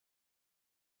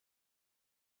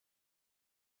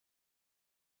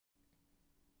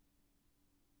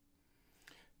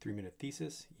3-minute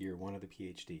thesis, year 1 of the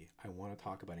PhD. I want to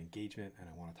talk about engagement and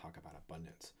I want to talk about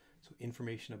abundance. So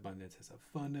information abundance has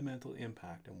a fundamental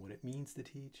impact on what it means to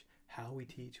teach, how we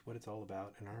teach, what it's all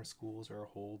about, and our schools are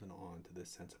holding on to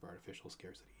this sense of artificial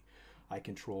scarcity. I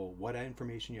control what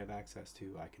information you have access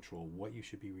to. I control what you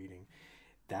should be reading.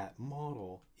 That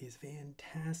model is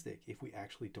fantastic if we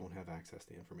actually don't have access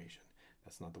to information.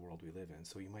 That's not the world we live in.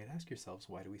 So you might ask yourselves,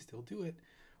 why do we still do it?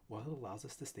 Well, it allows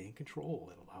us to stay in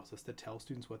control. It allows us to tell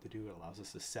students what to do. It allows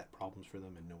us to set problems for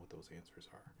them and know what those answers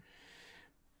are.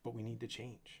 But we need to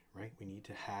change, right? We need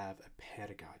to have a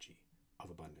pedagogy of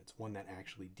abundance, one that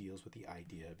actually deals with the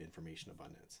idea of information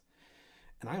abundance.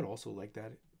 And I would also like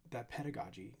that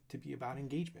pedagogy to be about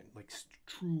engagement, like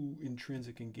true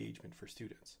intrinsic engagement for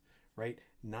students, right?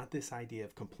 Not this idea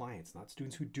of compliance, not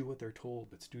students who do what they're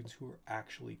told, but students who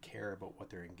actually care about what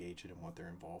they're engaged in and what they're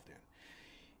involved in.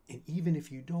 And even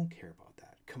if you don't care about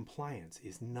that, compliance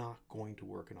is not going to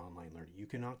work in online learning. You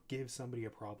cannot give somebody a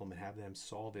problem and have them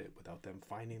solve it without them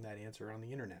finding that answer on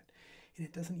the internet. And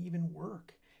it doesn't even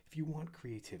work. If you want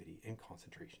creativity and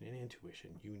concentration and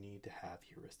intuition, you need to have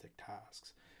heuristic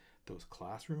tasks. Those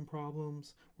classroom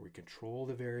problems where we control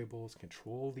the variables,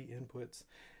 control the inputs,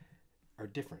 are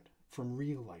different from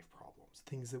real life problems,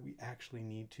 things that we actually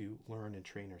need to learn and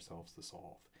train ourselves to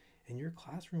solve. And your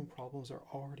classroom problems are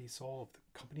already solved.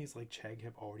 Companies like Chegg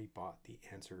have already bought the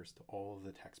answers to all of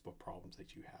the textbook problems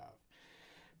that you have.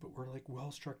 But we're like,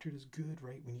 well structured is good,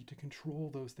 right? We need to control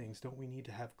those things. Don't we need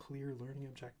to have clear learning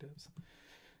objectives?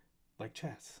 Like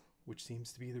chess, which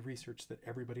seems to be the research that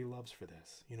everybody loves for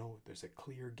this. You know, there's a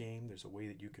clear game, there's a way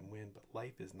that you can win, but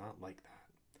life is not like that.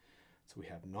 So we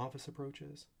have novice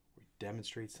approaches. We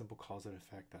demonstrate simple cause and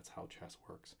effect. That's how chess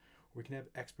works. We can have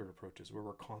expert approaches where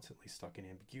we're constantly stuck in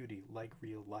ambiguity like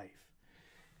real life.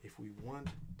 If we want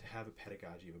to have a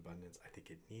pedagogy of abundance, I think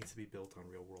it needs to be built on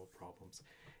real world problems.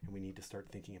 And we need to start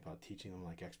thinking about teaching them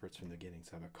like experts from the beginning.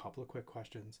 So I have a couple of quick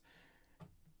questions.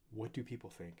 What do people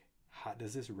think? How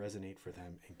does this resonate for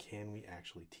them? And can we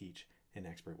actually teach in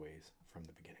expert ways from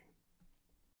the beginning?